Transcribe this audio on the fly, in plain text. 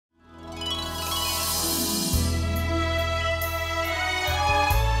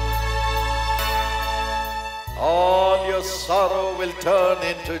your sorrow will turn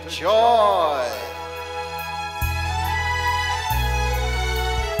into joy.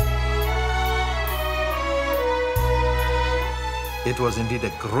 It was indeed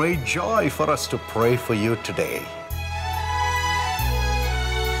a great joy for us to pray for you today.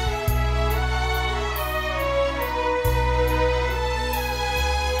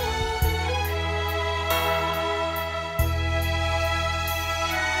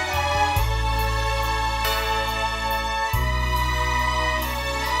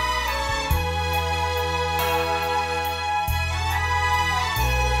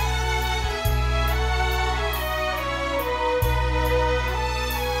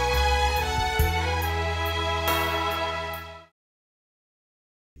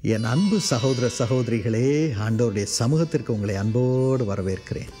 என் அன்பு சகோதர சகோதரிகளே, ஆண்டவருடைய சமூகத்திற்கு உங்களை அன்போடு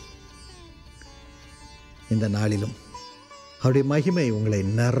வரவேற்கிறேன். இந்த நாளிலும் அவருடைய மகிமை உங்களை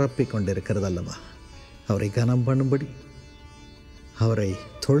நிரப்பிக் கொண்டிருக்கிறது அல்லவா? அவரை கனம் பண்ணும்படி, அவரை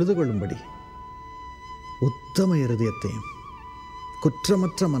தொழுது கொள்ளும்படி உத்தம இருதயத்தையும்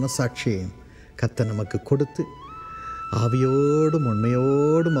குற்றமற்ற மனசாட்சியையும் கர்த்தர் நமக்கு கொடுத்து ஆவியோடும்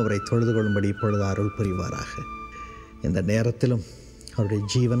உண்மையோடும் அவரை தொழுது கொள்ளும்படி இப்பொழுது அருள் புரிவாராக. இந்த நேரத்திலும் அவருடைய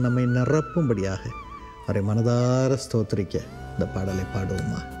ஜீவன் நம்மை நிரப்பும்படியாக அவரை மனதார ஸ்தோத்திரிக்க இந்த பாடலை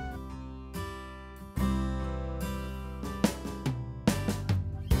பாடுவோமா?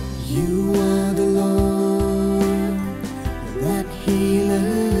 You are the Lord that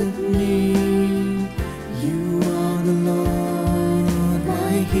healeth me. You are the Lord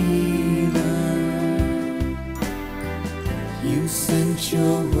my healer. You sent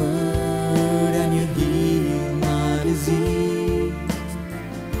your word and you healed my disease.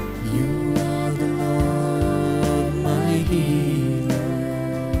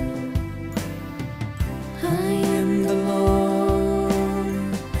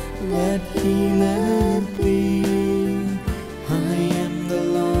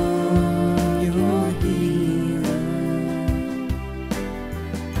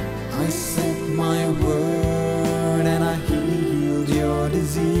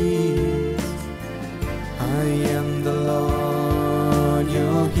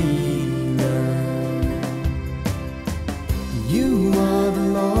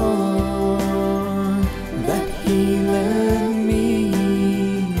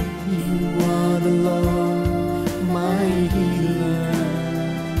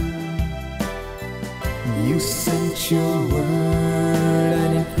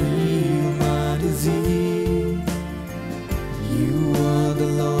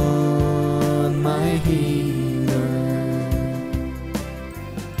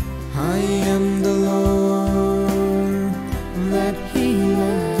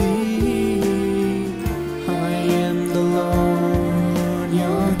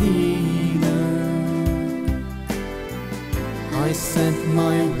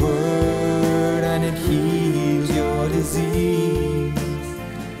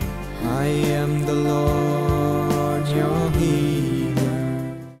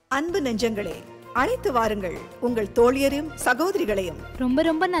 அன்பு நெஞ்சங்களே, அழைத்து வாருங்கள் உங்கள் தோழியரையும் சகோதரிகளையும். ரொம்ப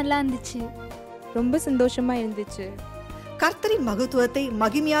ரொம்ப நல்லா இருந்துச்சு, ரொம்ப சந்தோஷமா இருந்துச்சு. கர்த்தரின் மகத்துவத்தை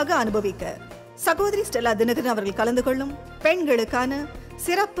மகிமையாக அனுபவிக்க சகோதரி ஸ்டெல்லா தினகரன் அவர்கள் கலந்து கொள்ளும் பெண்களுக்கான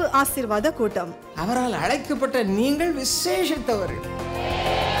சிறப்பு ஆசீர்வாத கூட்டம். அவரால் அழைக்கப்பட்ட நீங்கள் விசேஷித்தவர்கள்.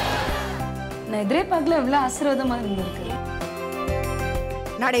 நான் எதிர்பார்க்கல, எவ்வளவு ஆசீர்வாதமா இருந்திருக்கு.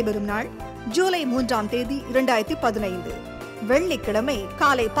 நடைபெறும் நாள் ஜூலை 3ஆம் தேதி 2015 வெள்ளிக்கிழமை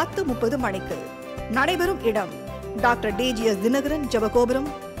காலை 10:30 மணிக்கு. நடைபெறும் இடம் doctor DGS Dinakaran ஜெபகோபுரம்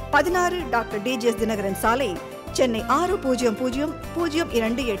 16 doctor DGS Dinakaran சாலை, சென்னை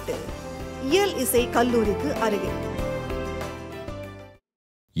 600028, இயல் இசை கல்லூரிக்கு அருகில்.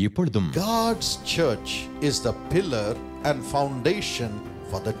 இப்பொழுதும் God's church is the pillar and foundation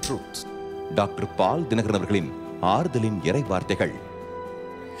for the truth. Doctor பால் தினகரன் அவர்களின் ஆறுதலின் இறை வார்த்தைகள்.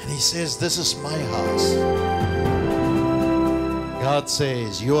 And he says, this is my house. God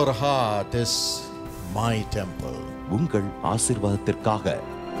says, your heart is my temple. உங்கள் ஆசீர்வாதத்திற்காக.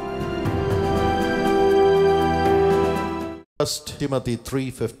 1 Timothy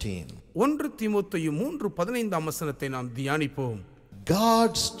 3:15. 1 தீமோத்தேயு 3:15 வசனத்தை நாம் தியானிப்போம்.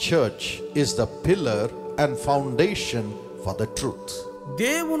 God's church is the pillar and foundation for the truth.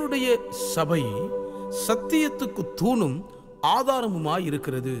 தேவனுடைய சபை சத்தியத்துக்கு தூணும் ஆதாரமுமாய்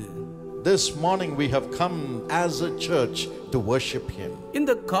இருக்கிறது. This morning we have come as a church to worship Him.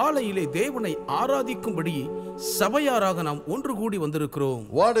 இந்த காலையிலே தேவனை ஆராதிக்கும்படி சபையாராக நாம் ஒன்று கூடி வந்திருக்கிறோம்.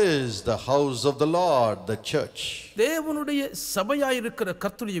 What is the house of the Lord, the church? தேவனுடைய சபையாயிருக்கிற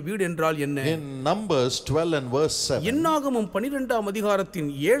கர்த்தருடைய வீடு என்றால் என்ன? In Numbers 12 and verse 7, என்னாகமம் 12ஆம் அதிகாரத்தின்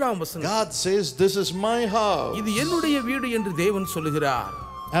 7ஆம் வசனம், God says, "This is my house." இது என்னுடைய வீடு என்று தேவன் சொல்லுகிறார்.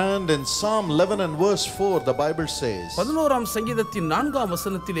 And in Psalm 11 and verse 4, the Bible says, 11ஆம் சங்கீதத்தின் 4ஆம்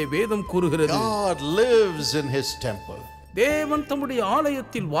வசனத்திலே வேதம் கூறுகிறது, God lives in His temple. தேவன் தம்முடைய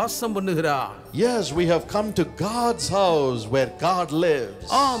ஆலயத்தில் வாசம் பண்ணுகிறார். Yes, we have come to God's house where God lives.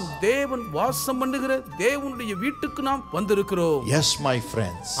 ஆம், தேவன் வாசம் பண்ணுகிற தேவனுடைய வீட்டுக்கு நாம் வந்திருக்கிறோம். Yes, my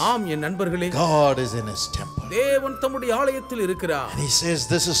friends. ஆம் என் நண்பர்களே, God is in His temple. தேவன் தம்முடைய ஆலயத்தில் இருக்கிறார். And He says,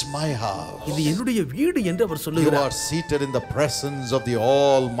 "This is my house." இது என்னுடைய வீடு என்று அவர் You சொல்லுகிறார். are seated in the presence of the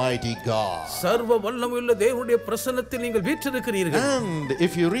Almighty God. சர்வ வல்லமையுள்ள தேவனுடைய பிரசன்னத்தில் நீங்கள் வீற்றிருக்கிறீர்கள். And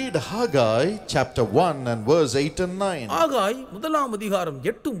if you read Haggai chapter 1 and verse 8 and 9, ஆகாய் 1ஆம் அதிகாரம்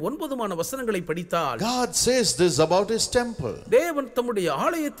 8 9 வசனங்களை படித்தால், God says this about His temple. தேவன் தம்முடைய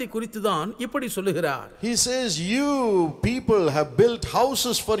ஆலயத்தை குறித்து தான் இப்படி சொல்லுகிறார். He says, "You people have built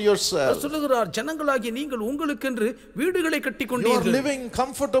houses for yourselves. சொல்லுகிறார், ஜனங்களாகிய நீங்கள் உங்களுக்கென்று வீடுகளை You are கட்டிக்கொண்டீர்கள். living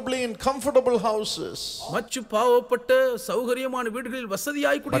comfortably in comfortable houses. மச்சு பாவப்பட்ட சௌகரியமான வீடுகளில்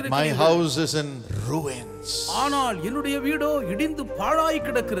வசதியாய் But my குடியிருக்கிறீர்கள். house is in ruins. ஆனால் என்னுடைய வீடோ இடிந்து பாழாய்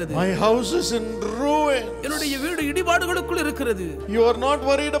கிடக்கிறது. My house is in ruins. என்னுடைய வீடு இடிபாடுகளுக்குள் இருக்கிறது. You are not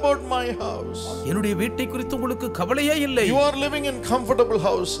worried about my house. என்னுடைய வீட்டை குறித்து உங்களுக்கு கவலையே இல்லை. You are living in comfortable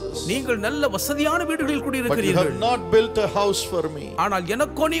houses. நீங்கள் நல்ல வசதியான வீடுகளில் But you குடியிருக்கிறீர்கள். have not built a house for me. ஆனால்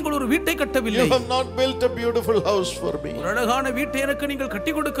எனக்கோ நீங்கள் ஒரு வீட்டை கட்டவில்லை. You have not built a beautiful house for me. ஒரு அழகான வீட்டை எனக்கு நீங்கள்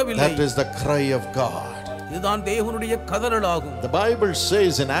கட்டி கொடுக்கவில்லை. That is the cry of God. இதுதான் தேவனுடைய கதறலாகும். The Bible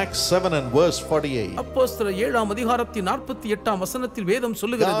says in Acts 7 and verse 48, அப்போஸ்தலர் 7ஆம் அதிகாரத்தின் 48ஆம் வசனத்தில் வேதம்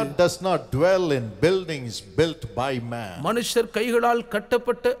சொல்லுகிறது, God does not dwell in buildings built by man. மனுஷர் கைகளால்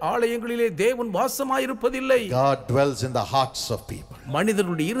கட்டப்பட்ட ஆலயங்களிலே தேவன் வாசமாயிருப்பதில்லை. God dwells in the hearts of people.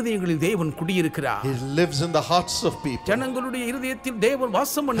 மனிதர்களுடைய இருதயங்களில் தேவன் குடியிருக்கிறார். He lives in the hearts of people. ஜனங்களுடைய இருதயத்தில் தேவன்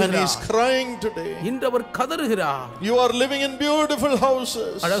வாசம் And He is பண்ணுகிறார். crying today. இன்று அவர் கதறுகிறார். You are living in beautiful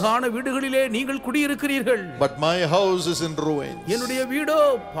houses, அழகான வீடுகளிலே நீங்கள் குடியிருக்கிறீர்கள். but my house is in ruins. என்னுடைய வீடோ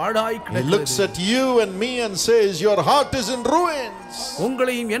பாழாய் He looks கிடக்கிறது. at you and me and says, "Your heart is in ruins."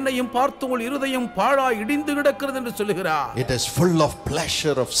 உங்களையும் என்னையும் பார்த்து உங்கள் இருதயம் பாழாய் இடிந்து கிடக்கிறது என்று சொல்லுகிறார். It is full of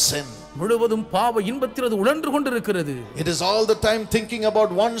pleasure of sin. முழுவதும் பாவ இன்பத்தில் அது உழன்று கொண்டிருக்கிறது. It is all the time thinking about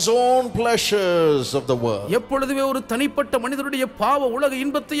one's own pleasures of the world. எப்பொழுதுமே ஒரு தனிப்பட்ட மனிதனுடைய பாவ உலக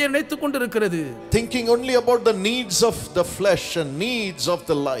இன்பத்தையே நினைத்துக் கொண்டிருக்கிறது. Thinking only about the needs of the flesh and needs of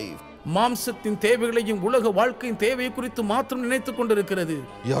the life. மாம்சத்தின் தேவைகளையும் உலக வாழ்க்கையின் தேவையை குறித்து மாத்திரம் நினைத்துக் கொண்டிருக்கிறது.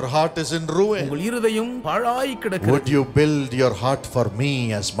 Your heart is in ruin. உங்கள் இருதயம் பாழாய் Would கிடக்கிறது. you build your heart for me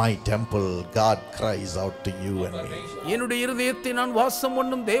as my temple? God cries out to you and me. என்னுடைய இருதயத்தை நான் வாசம்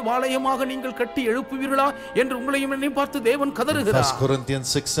பண்ணும் தேவாலயமாக நீங்கள் கட்டி எழுப்புவீர்களா என்று உங்களையும் என்னையும் பார்த்து தேவன் 1 கதறுகிறார். Corinthians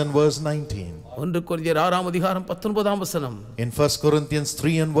 6 and verse 19. 1 கொரிந்தியர் 6ஆம் அதிகாரம் 19ஆம் வசனம். In 1 Corinthians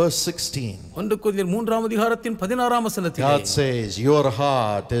 3 and verse 16. 1 கொரிந்தியர் 3ஆம் அதிகாரத்தின் 16ஆம் வசனத்திலே, God says, "Your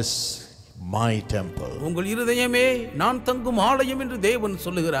heart is my temple." உங்கள் இருதயமே நான் தங்கும் ஆலயம் என்று தேவன்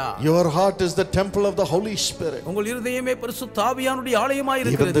சொல்லுகிறார். Your heart is the temple of the Holy Spirit. உங்கள் இருதயமே பரிசுத்த ஆவியானுடைய ஆலயமாய் Even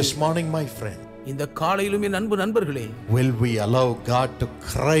இருக்கிறது. this morning, my friend, இந்த காலையிலும் என் அன்பு நண்பர்களே, will we allow God to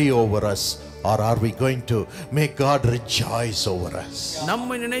cry over us, or are we going to make God rejoice over us?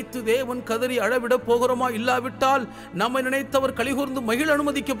 நம்மை நினைத்து தேவன் கதறி அழவிட போகிறோமா, இல்லாவிட்டால் நம்மை நினைத்தவர் கலிகூர்ந்து மகிழ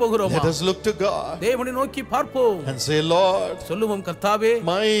அனுமதிக்க போகிறோமா? Let us look to God தேவனை நோக்கி பார்ப்போம். and say, "Lord, சொல்லுவோம், கர்த்தாவே,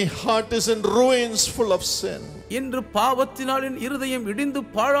 my heart is in ruins full of sin. இன்று பாவத்தினால் என் இருதயம் இடிந்து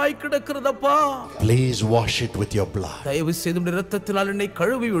பாழாய் கிடக்கிறதப்பா. Please wash it with your blood. தயவு செய்து உம்முடைய இரத்தத்தினால் என்னை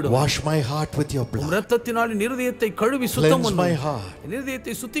கழுவி விடும். Wash my heart with your um blood. இரத்தத்தினால் என் இருதயத்தை கழுவி சுத்தம் Cleanse my பண்ணும். heart. என்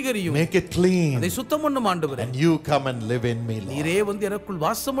இருதயத்தை சுத்திகரியும். Make it clean. அதை சுத்தம் பண்ணும் ஆண்டவரே. And you come and live in me, Lord. நீரே வந்து எனக்குள்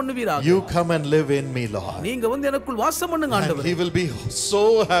வாசம் பண்ணுவீராக. You come and live in me, Lord. நீங்க வந்து எனக்குள் வாசம் பண்ணுங்க And ஆண்டவரே. He will be so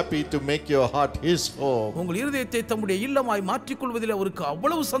happy to make your heart His home. உங்கள் இருதயத்தை தம்முடைய இல்லமாய் மாற்றிக் கொள்வதில் அவருக்கு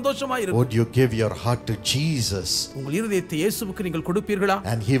அவ்வளவு சந்தோஷமாய் இருக்கும். Would you give your heart to Jesus? உங்கள் இருதயத்தை இயேசுவுக்கு நீங்கள் கொடுப்பீர்களா?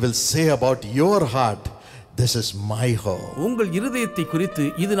 And He will say about your heart, "This is my home." உங்கள் இருதயத்தை குறித்து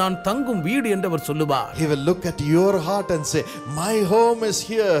இது நான் தங்கும் வீடு என்று அவர் சொல்லுவார். He will look at your heart and say, "My home is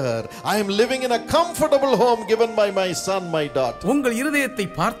here. I am living in a comfortable home given by my son, my daughter." உங்கள் இருதயத்தை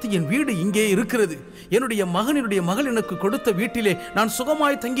பார்த்து என் வீடு இங்கே இருக்கிறது, என்னுடைய மகனுடைய மகள் எனக்கு கொடுத்த வீட்டிலே நான்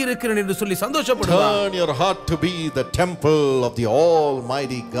சுகமாய் தங்கி இருக்கிறேன் என்று சொல்லி சந்தோஷப்படுவார். Turn your heart to be the temple of the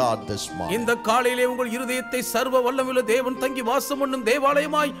Almighty God this morning. இந்த காலையிலே உங்கள் இருதயத்தை சர்வ வல்லமையுள்ள தேவன் தங்கி வாசம் பண்ணும்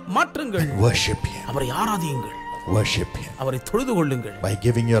தேவாலயமாய் மாற்றுங்கள். Worship Him. அவரை ஆராதியுங்கள். worship him அவரை தொழுது கொள்ளுங்கள். by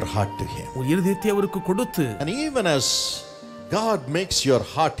giving your heart to him. உங்கள் இருதயத்தை அவருக்கு கொடுத்து, And even as God makes your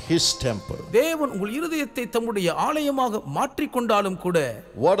heart his temple, தேவன் உங்கள் இருதயத்தை தம்முடைய ஆலயமாக மாற்றிக்கொண்டாலும் கூட,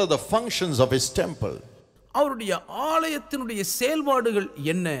 what are the functions of his temple? அவருடைய ஆலயத்தினுடைய செயல்பாடுகள்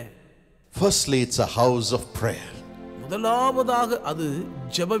என்ன? Firstly, it's a house of prayer. முதலாவதாக அது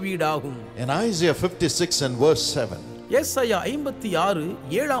ஜெப வீடாகும். In Isaiah 56 and verse 7, ஏசாயா 56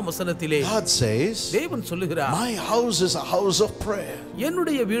 7ஆம் வசனத்திலே God says, தேவன் சொல்லுகிறார், my house is a house of prayer.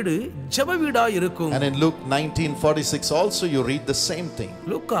 என்னுடைய வீடு ஜெப வீடாய் இருக்கும். And in Luke 19:46 also you read the same thing.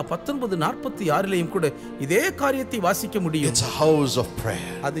 லூக்கா 19:46லையும் கூட இதே காரியத்தை வாசிக்க முடியும். It's a house of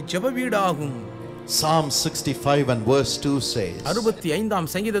prayer. அது ஜெப வீடாகும். Psalm 65 and verse 2 says, 65ஆம்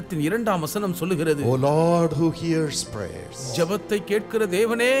சங்கீதத்தின் 2ஆம் வசனம் சொல்லுகிறது, O Lord who hears prayers, ஜெபத்தை கேட்கிற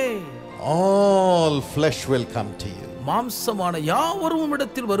தேவனே, all flesh will come to you. மாம்சமான யாவரும்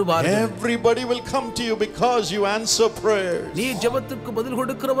இடத்தில் வருவார்கள். Everybody will come to you because you answer prayers. நீ ஜெபத்துக்கு பதில்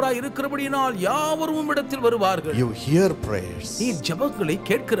கொடுக்கிறவராய் இருக்கிறபடியால் யாவரும் இடத்தில் வருவார்கள். You hear prayers நீ ஜெபங்களை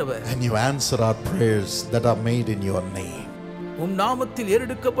கேட்கிறவர். and you answer our prayers that are made in your name. உம் நாமத்தில்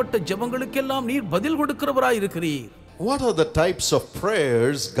ஏறெடுக்கப்பட்ட ஜெபங்களுக்கெல்லாம் நீர் பதில் கொடுக்கிறவராய் இருக்கிறீர். What are the types of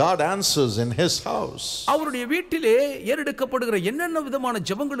prayers God answers in his house? அவருடைய வீட்டிலே ஏறெடுக்கப்படுகிற என்னென்ன விதமான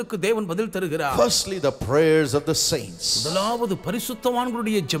ஜெபங்களுக்கு தேவன் பதில் தருகிறார்? Firstly, the prayers of the saints. முதலாவது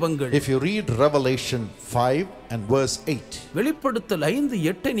பரிசுத்தவான்களுடைய ஜெபங்கள். If you read Revelation 5 and verse 8, வெளிப்படுத்தல்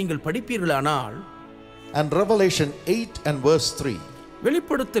 5:8 நீங்கள் படிப்பீர்களானால், and Revelation 8 and verse 3,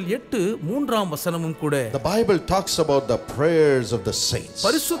 வெளிப்படுத்தல் 8:3ஆம் வசனமும் கூட the Bible talks about the prayers of the saints.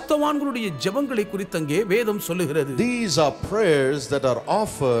 பரிசுத்தவான்களுடைய ஜெபங்களை குறித்து அங்கே வேதம் சொல்லுகிறது. These are prayers that are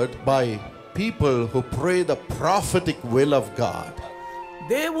offered by people who pray the prophetic will of God.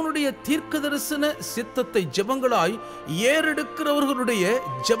 தேவனுடைய தீர்க்கதரிசன சித்தத்தை ஜெபங்களாய் ஏறெடுக்கிறவர்களுடைய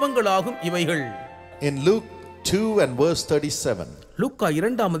ஜெபங்களாகும் இவைகள். In Luke 2 and verse 37, லூக்கா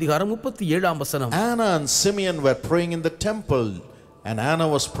 2ஆம் அதிகாரம் 37ஆம் வசனம், Anna and Simeon were praying in the temple, and Anna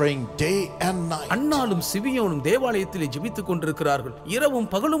was praying day and night. அன்னாலும் சிமியோனும் தேவாலயத்திலே ஜெபித்துக் கொண்டிருக்கிறார்கள். இரவும்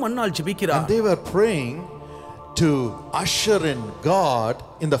பகலும் அன்னாள் ஜெபிக்கிறார். And they were praying to usher in God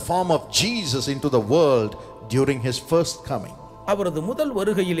in the form of Jesus into the world during his first coming. அவரது முதல்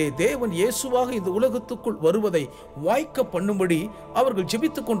வருகையிலே தேவன் இயேசுவாக இந்த உலகத்துக்குள் வருவதை வாய்க்க பண்ணும்படி அவர்கள்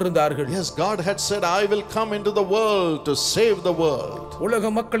ஜெபித்துக் கொண்டிருந்தார்கள். Yes, God had said, I will come into the world to save the world.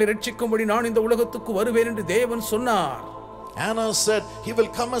 உலக மக்களை ரட்சிக்கும்படி நான் இந்த உலகத்துக்கு வருவேன் என்று தேவன் சொன்னார். Anna said, he will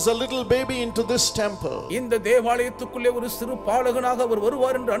come as a little baby into this temple. இந்த தேவாலயத்துக்குள்ளே ஒரு சிறு பாலகனாக அவர்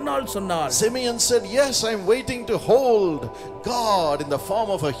வருவார் என்று அன்னாள் சொன்னார். Simeon said, yes, I'm waiting to hold God in the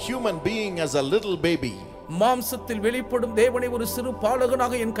form of a human being as a little baby. மாம்சத்தில் வெளிப்படும் தேவனை ஒரு சிறு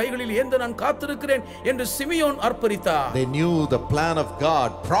பாலகனாக என் கைகளில் ஏந்த நான் காத்திருக்கிறேன் என்று Simeon அர்ப்பரித்தார். They knew the plan of God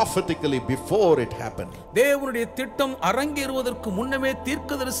prophetically before it happened. தேவனுடைய திட்டம் அரங்கேறுவதற்கு முன்னமே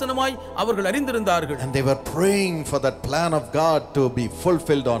தீர்க்க தரிசனமாய் அவர்கள் அறிந்திருந்தார்கள். And they were praying for that plan of God to be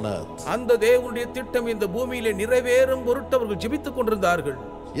fulfilled on earth. அந்த தேவனுடைய திட்டம் இந்த பூமியிலே நிறைவேறும் பொருட்டு அவர்கள் ஜெபித்துக் கொண்டிருந்தார்கள்.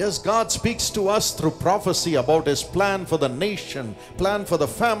 Yes, God speaks to us through prophecy about his plan for the nation, plan for the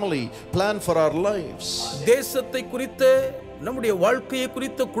family, plan for our lives. தேசத்தை குறித்து, நம்முடைய வாழ்க்கையை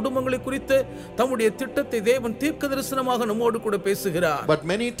குறித்த, குடும்பங்களை குறித்து தம்முடைய திட்டத்தை தேவன் தீர்க்க தரிசனமாக நம்மோடு கூட பேசுகிறார். But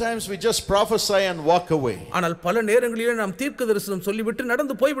many times we just prophesy and walk away. ஆனால் பல நேரங்களிலே நாம் தீர்க்க தரிசனம் சொல்லிவிட்டு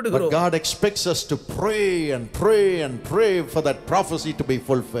நடந்து போய் But விடுகிறோம். God expects us to pray and pray and pray for that prophecy to be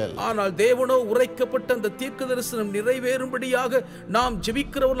fulfilled. ஆனால் தேவனோ உரைக்கப்பட்ட அந்த தீர்க்க தரிசனம் நிறைவேறும்படியாக நாம்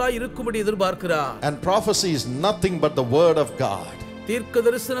ஜெபிக்கிறவர்களாய் இருக்கும்படி எதிர்பார்க்கிறார். And prophecy is nothing but the word of God. தீர்க்க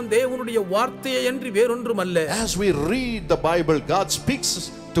தரிசனம் தேவனுடைய வார்த்தையே அன்றி வேறொன்றுமல்ல. As we read the Bible, God speaks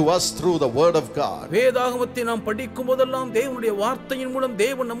to us through the word of God. வேதாகமத்தை நாம் படிக்கும் போதெல்லாம் தேவனுடைய வார்த்தையின் மூலம்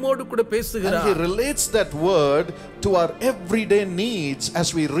தேவன் நம்மோடு கூட பேசுகிறார். And he relates that word to our everyday needs as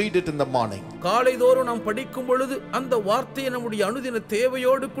we read it in the morning. காலைதோறும் நாம் படிக்கும் பொழுது அந்த வார்த்தையை நம்முடைய அனுதின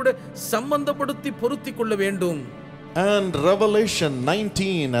தேவையோடு கூட சம்பந்தப்படுத்தி பொருத்திக் கொள்ள வேண்டும். And Revelation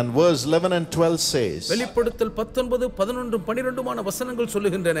 19 and verse 11 and 12 says, வெளிப்படுத்தல் 19, 11, 12 வசனங்கள்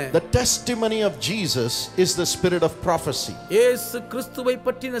சொல்லுகின்றன. the testimony of Jesus is the spirit of prophecy. இயேசு கிறிஸ்துவை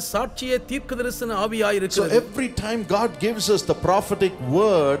பற்றின சாட்சியே தீர்க்கதரிசன ஆவியாய் So இருக்கிறது. every time God gives us the prophetic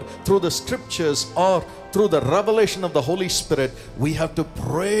word through the scriptures or through the revelation of the Holy Spirit, we have to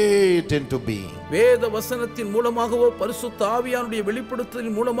pray it into being. வேத வசனத்தின் மூலமாகவோ பரிசுத்த ஆவியானுடைய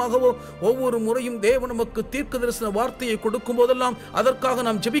வெளிப்படுத்தலின் மூலமாகவோ ஒவ்வொரு முறையும் தேவன் நமக்கு தீர்க்கதரிசன வார்த்தையை கொடுக்கும் போதெல்லாம் அதற்காக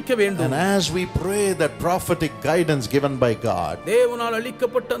நாம் ஜெபிக்க வேண்டும். And as we pray that prophetic guidance given by God, தேவனால்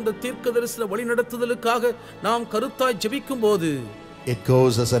அளிக்கப்பட்ட அந்த தீர்க்கதரிசன வழிநடத்துதலுக்காக நாம் கருத்தாய் ஜெபிக்கும் போது it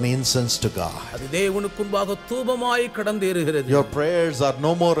goes as an incense to God. அது தேவனுக்கு முன்பாக தூபமாய் கடந்தேறுகிறது. Your prayers are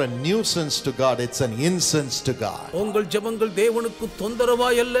no more a nuisance to God, it's an incense to God. உங்கள் ஜெபங்கள் தேவனுக்கு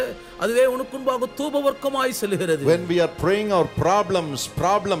தொந்தரவாய் அல்ல, அது தேவனுக்கு முன்பாக தூபவர்க்கமாய் செல்கிறது. When we are praying our problems,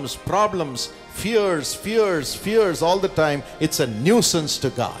 fears all the time, it's a nuisance to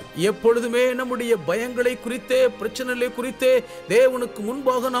God. எப்பொழுதுமே நம்முடைய பயங்களை குறித்தே பிரச்சனைகளை குறித்தே தேவனுக்கு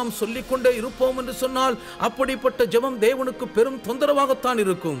முன்பாக நாம் சொல்லிக்கொண்டே இருப்போம் என்று சொன்னால் அப்படிப்பட்ட ஜெபம் தேவனுக்கு பெரும் தொந்தரவாகத்தான்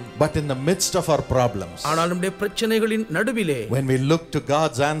இருக்கும். But in the midst of our problems, ஆனால் நம்முடைய பிரச்சனைகளின் நடுவிலே when we look to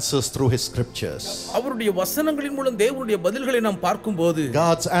God's answers through His scriptures, அவருடைய வசனங்களின் மூலம் தேவனுடைய பதில்களை நாம் பார்க்கும்போது,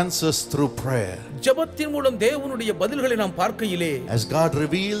 God's answers through prayer, ஜெபத்தின் மூலம் தேவனுடைய பதில்களை நாம் பார்க்கையிலே, as God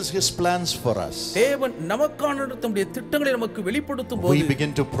reveals His plans for us, தேவன் நமக்கான தம்முடைய திட்டங்களை நமக்கு வெளிப்படுத்தும் போது, we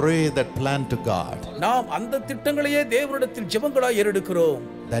begin to pray that plan to God. நாம் அந்த திட்டங்களையே தேவனிடத்தில் ஜெபங்களாய் ஏறெடுக்கிறோம்.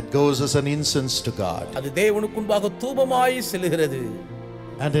 That goes as an incense to God. அது தேவனுக்கு முன்பாக தூபமாய் செல்கிறது.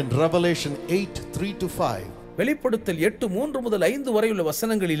 And in Revelation 8:3-5, வெளிப்படுத்தல் 8:3 முதல் 5 வரை உள்ள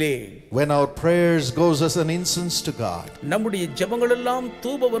வசனங்களிலே, when our prayers goes as an incense to God, நம்முடைய ஜெபங்கள் எல்லாம்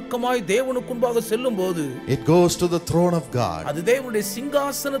தூபவர்க்கமாய் தேவனுக்கு முன்பாக செல்லும்போது, it goes to the throne of God. அது தேவனுடைய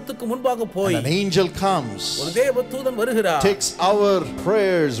சிங்காசனத்துக்கு முன்பாக போய் And an angel comes, ஒரு தேவதூதன் வருகிறார். takes our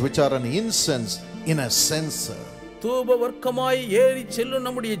prayers which are an incense in a censer, தூபவர்க்கமாய் ஏறி செல்லும்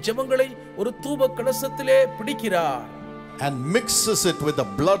நம்முடைய ஜெபங்களை ஒரு தூப கலசத்திலே பிடிக்கிறார். and mixes it with the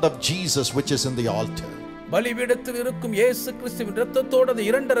blood of Jesus which is in the altar. பலிபீடத்தில் இருக்கும் இயேசு கிறிஸ்துவின் இரத்தத்தோடு அதை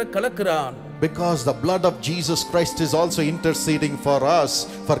இரண்டர கலக்கிறான். Because the blood of Jesus Christ is also interceding for us,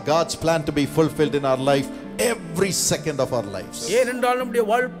 for God's plan to be fulfilled in our life every second of our lives. ஏனென்றால் நம்முடைய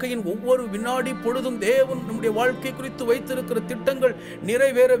வாழ்க்கையின் ஒவ்வொரு வினாடி பொழுதும் தேவன் நம்முடைய வாழ்க்கை குறித்து வைத்திருக்கிற திட்டங்கள்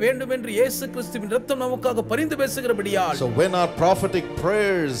நிறைவேற வேண்டும் என்று இயேசு கிறிஸ்துவின் இரத்தம் நமக்காக பரிந்து பேசுகிறபடியால், So when our prophetic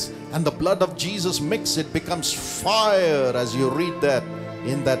prayers and the blood of Jesus mix, it becomes fire, as you read that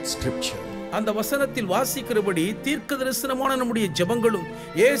in that scripture. அந்த வசனத்தில் வாசிக்கிறபடி தீர்க்க தரிசனமான நம்முடைய ஜெபங்களும்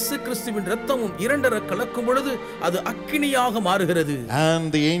இயேசு கிறிஸ்துவின் இரத்தமும் இரண்டர கலக்கும் பொழுது அது அக்கினியாக மாறுகிறது. And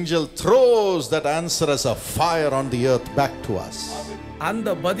the angel throws that answer as a fire on the earth back to us.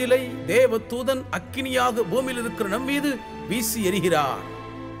 அந்த பதிலை தேவதூதன் அக்கினியாக பூமியில் இருக்கிற நம் மீது வீசி எறிகிறார்.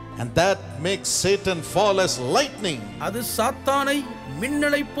 And that makes Satan fall as lightning. அது சாத்தானை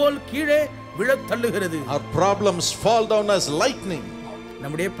மின்னலை போல் கீழே விழத் தள்ளுகிறது. Our problems fall down as lightning.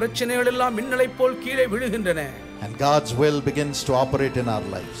 நம்முடைய பிரச்சனைகள் எல்லாம் மின்னலை போல் கீழே விழுகின்றன. And God's will begins to operate in our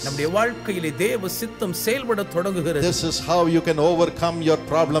lives. நம்முடைய வாழ்க்கையிலே தேவ சித்தம் செயல்பட தொடங்குகிறது. This is how you can overcome your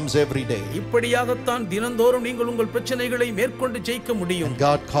problems every day. இப்படியாகத்தான் தினந்தோறும் நீங்கள் உங்கள் பிரச்சனைகளை மேற்கொண்டு ஜெயிக்க முடியும். And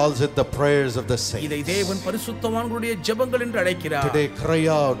God calls it the prayers of the saints. இதை தேவன் பரிசுத்தவான்களுடைய ஜெபங்கள் என்று அழைக்கிறார். Today cry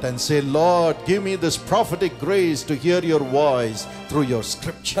out and say, Lord, give me this prophetic grace to hear your voice through your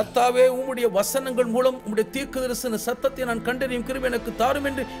scripture. கர்த்தாவே, உம்முடைய வசனங்கள் மூலம் உம்முடைய தீர்க்கதரிசன சத்தத்தை நான் கண்டறியும் கிருபை எனக்கு தாரும்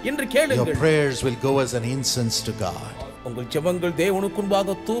என்று கேளுங்கள். Your prayers will go as an incense to God. உங்கள் ஜெபங்கள் தேவனுக்கு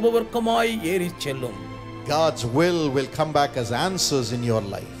முன்பாக தூபவர்க்கமாய் ஏறி செல்லும். God's will come back as answers in your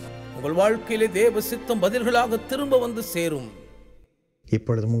life. உங்கள் வாழ்க்கையிலே தேவ சித்தம் பதில்களாக திரும்ப வந்து சேரும்.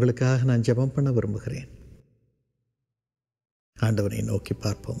 இப்பொழுது உங்களுக்காக நான் ஜெபம் பண்ண விரும்புகிறேன். ஆண்டவரை நோக்கி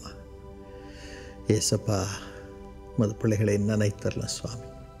பார்ப்போமா? ஏசப்பா, மது பிள்ளைகளை நினைத்தரலாம் சுவாமி,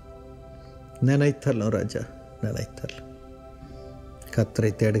 நினைத்தரலாம் ராஜா, நினைத்தரலாம். கர்த்தரை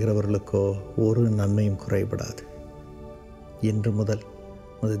தேடுகிறவர்களுக்கோ ஒரு நன்மையும் குறைபடாது. இன்று முதல்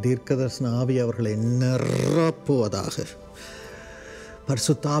மது தீர்க்கதரிசன ஆவி அவர்களை நிரப்புவதாக.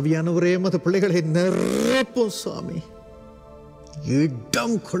 பரிசுத்த ஆவியானவரே மது பிள்ளைகளை நிரப்பும் சுவாமி.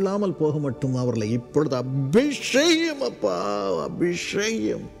 இடம் கொள்ளாமல் போக மட்டும் அவர்களை இப்பொழுது அபிஷேகம், அப்பா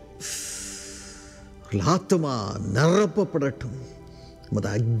அபிஷேகம். ஆத்துமா நிரப்பப்படட்டும். மது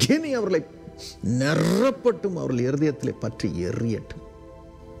அக்கினி அவர்களை நிரப்பட்டும். அவர்கள் இருதயத்திலே பற்றி எரியட்டும்.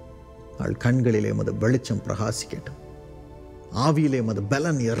 அவள் கண்களிலே மது வெளிச்சம் பிரகாசிக்கட்டும். ஆவியிலே மது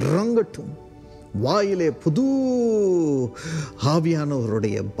பலன் இறங்கட்டும். வாயிலே புது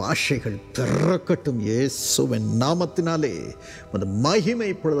ஆவியானவருடைய பாஷைகள் திறக்கட்டும். இயேசுவின் நாமத்தினாலே மது மகிமை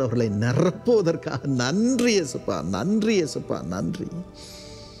இப்பொழுது அவர்களை நிரப்புவதற்காக நன்றி இயேசுப்பா, நன்றி இயேசுப்பா, நன்றி.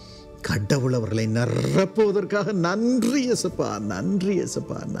 கடவுள் அவர்களை நிரப்புவதற்காக நன்றி இயேசுப்பா, நன்றி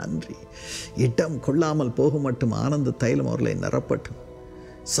இயேசுப்பா, நன்றி. இடம் கொள்ளாமல் போக மட்டும் ஆனந்த தைலம் அவர்களை நிரப்பட்டும்.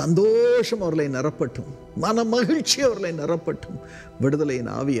 சந்தோஷம் அவர்களை நிரப்பட்டும். மன மகிழ்ச்சி அவர்களை நிரப்பட்டும். விடுதலையின்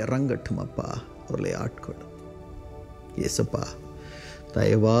ஆவி இறங்கட்டும். அப்பா, அவர்களை ஆட்கொள்ளும் இயேசுப்பா.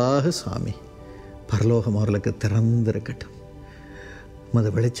 தயவாக சாமி, பரலோகம் அவர்களுக்கு திறந்திருக்கட்டும்.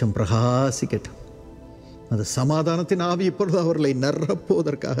 மது வெளிச்சம் பிரகாசிக்கட்டும். அது சமாதானத்தின் ஆவி இப்பொழுது அவர்களை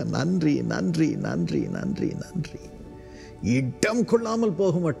நிரப்புவதற்காக நன்றி, நன்றி, நன்றி, நன்றி, நன்றி. இடம் கொள்ளாமல்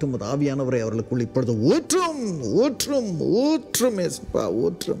போக மட்டும் ஆவியானவரை அவர்களுக்குள் இப்பொழுது ஊற்றும் ஊற்றும் ஊற்றும் ஏசப்பா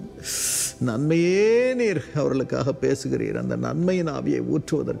ஊற்றும். நன்மையே நீர் அவர்களுக்காக பேசுகிறீர். அந்த நன்மையின் ஆவியை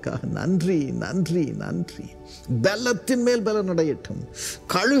ஊற்றுவதற்காக நன்றி நன்றி நன்றி. பலத்தின் மேல் பலன் அடையட்டும்.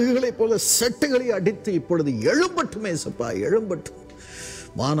 கழுகுகளைப் போல செட்டுகளை அடித்து இப்பொழுது எழும்பட்டும் ஏசப்பா, எழும்பட்டும்.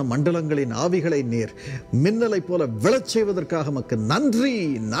 வான மண்டலங்களின் ஆவிகளை நீர் மின்னலை போல விழச் செய்வதற்காக மக்கு நன்றி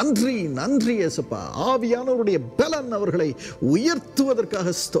நன்றி நன்றி ஏசப்பா. ஆவியானவருடைய பலன் அவர்களை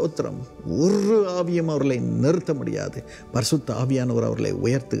உயர்த்துவதற்காக ஸ்தோத்திரம். ஒரு ஆவியும் அவர்களை நிறுத்த முடியாது. பரிசுத்த ஆவியானவர் அவர்களை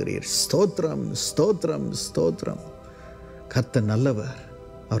உயர்த்துகிறீர். ஸ்தோத்திரம் ஸ்தோத்திரம் ஸ்தோத்திரம். கர்த்தர் நல்லவர்,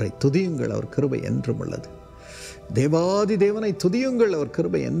 அவரை துதியுங்கள், அவர் கிருபை என்றும் உள்ளது. தேவாதி தேவனை துதியுங்கள், அவர்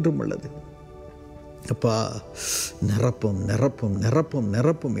கிருபை என்றும் உள்ளது. அப்பா, நிரப்பும் நிரப்பும் நிரப்பும்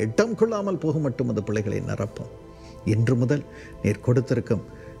நிரப்பும். இடம் கொள்ளாமல் போக மட்டும் அந்த பிள்ளைகளை நிரப்பும். இன்று முதல் நீர் கொடுத்திருக்கும்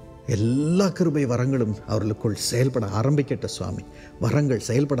எல்லா கிருபை வரங்களும் அவர்களுக்குள் செயல்பட ஆரம்பிக்கட்டும் சுவாமி. வரங்கள்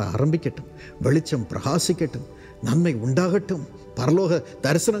செயல்பட ஆரம்பிக்கட்டும். வெளிச்சம் பிரகாசிக்கட்டும். நன்மை உண்டாகட்டும். பரலோக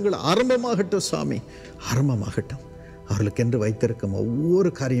தரிசனங்கள் ஆரம்பமாகட்டும் சுவாமி, ஆரம்பமாகட்டும். அவர்களுக்கென்று வைத்திருக்கும்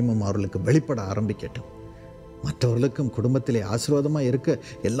ஒவ்வொரு காரியமும் அவர்களுக்கு வெளிப்பட ஆரம்பிக்கட்டும். மற்றவர்களுக்கும் குடும்பத்திலே ஆசீர்வாதமாக இருக்க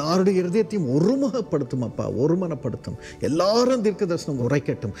எல்லாருடைய இருதயத்தையும் ஒருமுகப்படுத்தும் அப்பா, ஒருமனப்படுத்தும். எல்லாரும் தீர்க்க தரிசனம்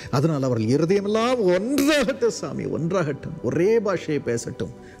உரைக்கட்டும். அதனால் அவர்கள் இருதயமெல்லாம் ஒன்றாகட்டும் சாமி, ஒன்றாகட்டும். ஒரே பாஷையை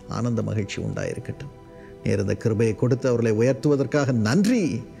பேசட்டும். ஆனந்த மகிழ்ச்சி உண்டாயிருக்கட்டும். நேர் இந்த கிருபையை கொடுத்து அவர்களை உயர்த்துவதற்காக நன்றி,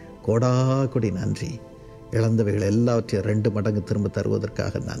 கோடா கொடி நன்றி. இழந்தவைகள் எல்லாவற்றையும் 2 மடங்கு திரும்ப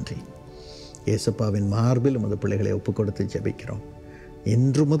தருவதற்காக நன்றி. இயேசுப்பாவின் மார்பில் உமது பிள்ளைகளை ஒப்புக் கொடுத்து ஜெபிக்கிறோம்.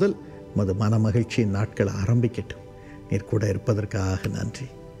 இன்று முதல் உமது மன மகிழ்ச்சியின் நாட்கள் ஆரம்பிக்கட்டும். நீர் கூட இருப்பதற்காக நன்றி.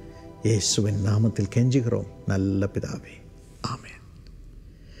 இயேசுவின் நாமத்தில் கெஞ்சுகிறோம் நல்ல பிதாவே, ஆமென்.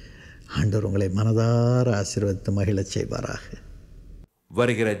 ஆண்டவர் உங்களை மனதார ஆசீர்வதித்து மகிழச் செய்வாராக.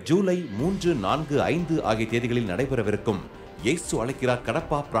 வருகிற ஜூலை 3, 4, 5 ஆகிய தேதிகளில் நடைபெறவிருக்கும் இயேசு அழைக்கிறார்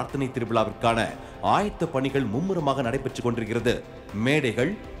கடப்பா பிரார்த்தனை திருவிழாவிற்கான ஆயத்த பணிகள் மும்முரமாக நடைபெற்றுக் கொண்டிருக்கிறது.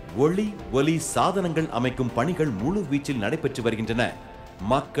 மேடைகள், ஒளி ஒலி சாதனங்கள் அமைக்கும் பணிகள் முழு வீச்சில் நடைபெற்று வருகின்றன.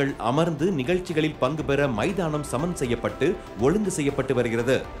 மக்கள் அமர்ந்து நிகழ்ச்சிகளில் பங்கு பெற மைதானம் சமன் செய்யப்பட்டு ஒழுங்கு செய்யப்பட்டு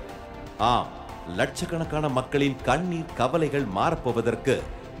வருகிறது. ஆம், லட்சக்கணக்கான மக்களின் கண்ணீர் கவலைகள் மாறப்போவதற்கு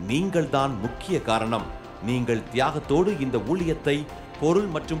நீங்கள் தான் முக்கிய காரணம். நீங்கள் தியாகத்தோடு இந்த ஊழியத்தை பொருள்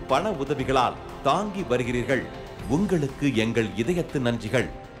மற்றும் பண உதவிகளால் தாங்கி வருகிறீர்கள். உங்களுக்கு எங்கள் இதயத்து நன்றிகள்.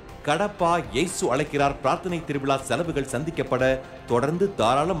 கடப்பா இயேசு அழைக்கிறார் பிரார்த்தனை திருவிழா செலவுகள் சந்திக்கப்பட தொடர்ந்து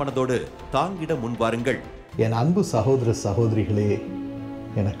தாராள மனதோடு தாங்கிட முன்வாருங்கள். என் அன்பு சகோதர சகோதரிகளே,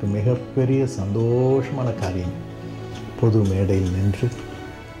 எனக்கு மிகப்பெரிய சந்தோஷமான காரியம் பொது மேடையில் நின்று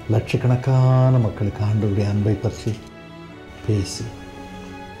லட்சக்கணக்கான மக்களுக்கு ஆண்டவருடைய அன்பை பற்றி பேசி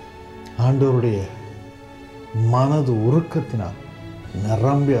ஆண்டவருடைய மனது உருக்கத்தினால்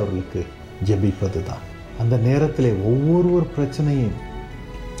நிரம்பி அவர்களுக்கு ஜெபிப்பது தான். அந்த நேரத்திலே ஒவ்வொருவர் பிரச்சனையும்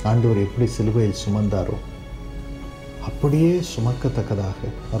ஆண்டவர் எப்படி சிலுவையில் சுமந்தாரோ அப்படியே சுமக்கத்தக்கதாக,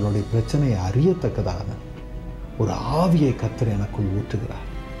 அவர்களுடைய பிரச்சனையை அறியத்தக்கதாக ஒரு ஆவியை கர்த்தர் எனக்குள் ஊற்றுகிறார்.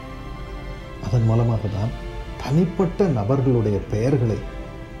 அதன் மூலமாக தான் தனிப்பட்ட நபர்களுடைய பெயர்களை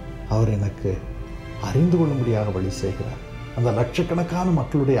அவர் எனக்கு அறிந்து கொள்ளும்படியாக வழி செய்கிறார். அந்த லட்சக்கணக்கான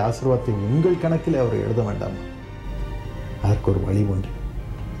மக்களுடைய ஆசீர்வாதத்தை உங்கள் கணக்கில் அவர் எழுத வேண்டாமா? அதற்கு ஒரு வழி உண்டு.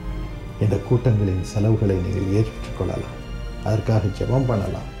 இந்த கூட்டங்களின் செலவுகளை நீங்கள் ஏற்றுக்கொள்ளலாம். அதற்காக ஜெபம்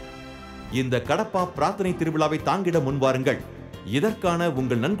பண்ணலாம். இந்த கடப்பா பிரார்த்தனை திருவிழாவை தாங்கிட முன்வாருங்கள். இதற்கான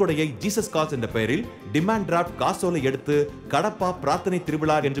உங்கள் நன்கொடையை ஜீசஸ் காஸ் என்ற பெயரில் டிமாண்ட் டிராஃப்ட் காசோலை எடுத்து கடப்பா பிரார்த்தனை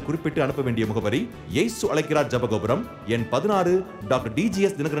திருவிழா என்று குறிப்பிட்டு அனுப்ப வேண்டிய முகவரி இயேசு அழைக்கிறார் ஜபகோபுரம், எண் 16, டாக்டர்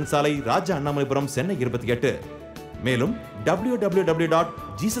DGS தினகரன் சாலை, ராஜா அண்ணாமலைபுரம், சென்னை 28. மேலும்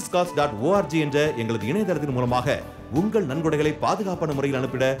www.jesuscause.org என்ற எங்களது இணையதளத்தின் மூலமாக உங்கள் நன்கொடைகளை பாதுகாப்பான முறையில்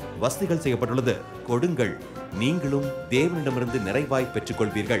அனுப்பிட வசதிகள் செய்யப்பட்டுள்ளது. கொடுங்கள், நீங்களும் தேவனிடமிருந்து நிறைவாய்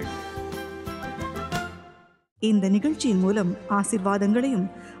பெற்றுக்கொள்வீர்கள். இந்த நிகழ்ச்சியின் மூலம் ஆசீர்வாதங்களையும்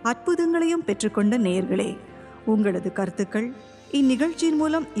அற்புதங்களையும் பெற்றுக்கொண்ட நேயர்களே, உங்களது கருத்துக்கள், இந்நிகழ்ச்சியின்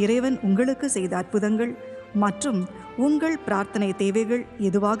மூலம் இறைவன் உங்களுக்கு செய்த அற்புதங்கள் மற்றும் உங்கள் பிரார்த்தனை தேவைகள்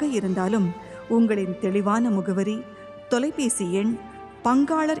எதுவாக இருந்தாலும் உங்களின் தெளிவான முகவரி, தொலைபேசி எண்,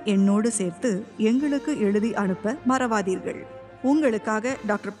 பங்காளர் எண்ணோடு சேர்த்து எங்களுக்கு எழுதி அனுப்ப மறவாதீர்கள். உங்களுக்காக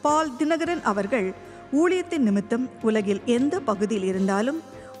டாக்டர் பால் தினகரன் அவர்கள் ஊழியத்தின் நிமித்தம் உலகில் எந்த பகுதியில் இருந்தாலும்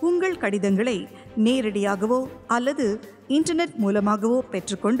உங்கள் கடிதங்களை நேரடியாகவோ அல்லது இன்டர்நெட் மூலமாகவோ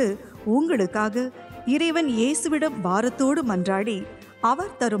பெற்றுக்கொண்டு உங்களுக்காக இறைவன் இயேசுவிடம் பாரத்தோடு மன்றாடி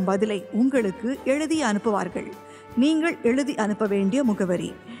அவர் தரும் பதிலை உங்களுக்கு எழுதி அனுப்புவார்கள். நீங்கள் எழுதி அனுப்ப வேண்டிய முகவரி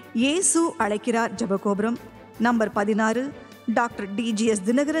இயேசு அழைக்கிறார் ஜபகோபுரம், நம்பர் 16, டாக்டர் DGS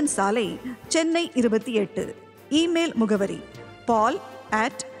தினகரன் சாலை, சென்னை 28. இமெயில் முகவரி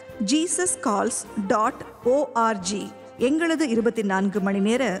paul@jesuscalls.org. எங்களது 24 மணி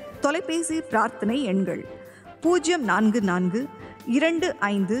நேர தொலைபேசி பிரார்த்தனை எண்கள் 044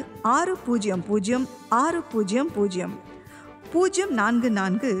 25 600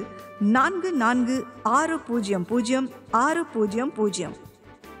 600 044 44 600 600.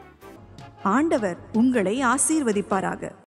 ஆண்டவர் உங்களை ஆசீர்வதிப்பாராக.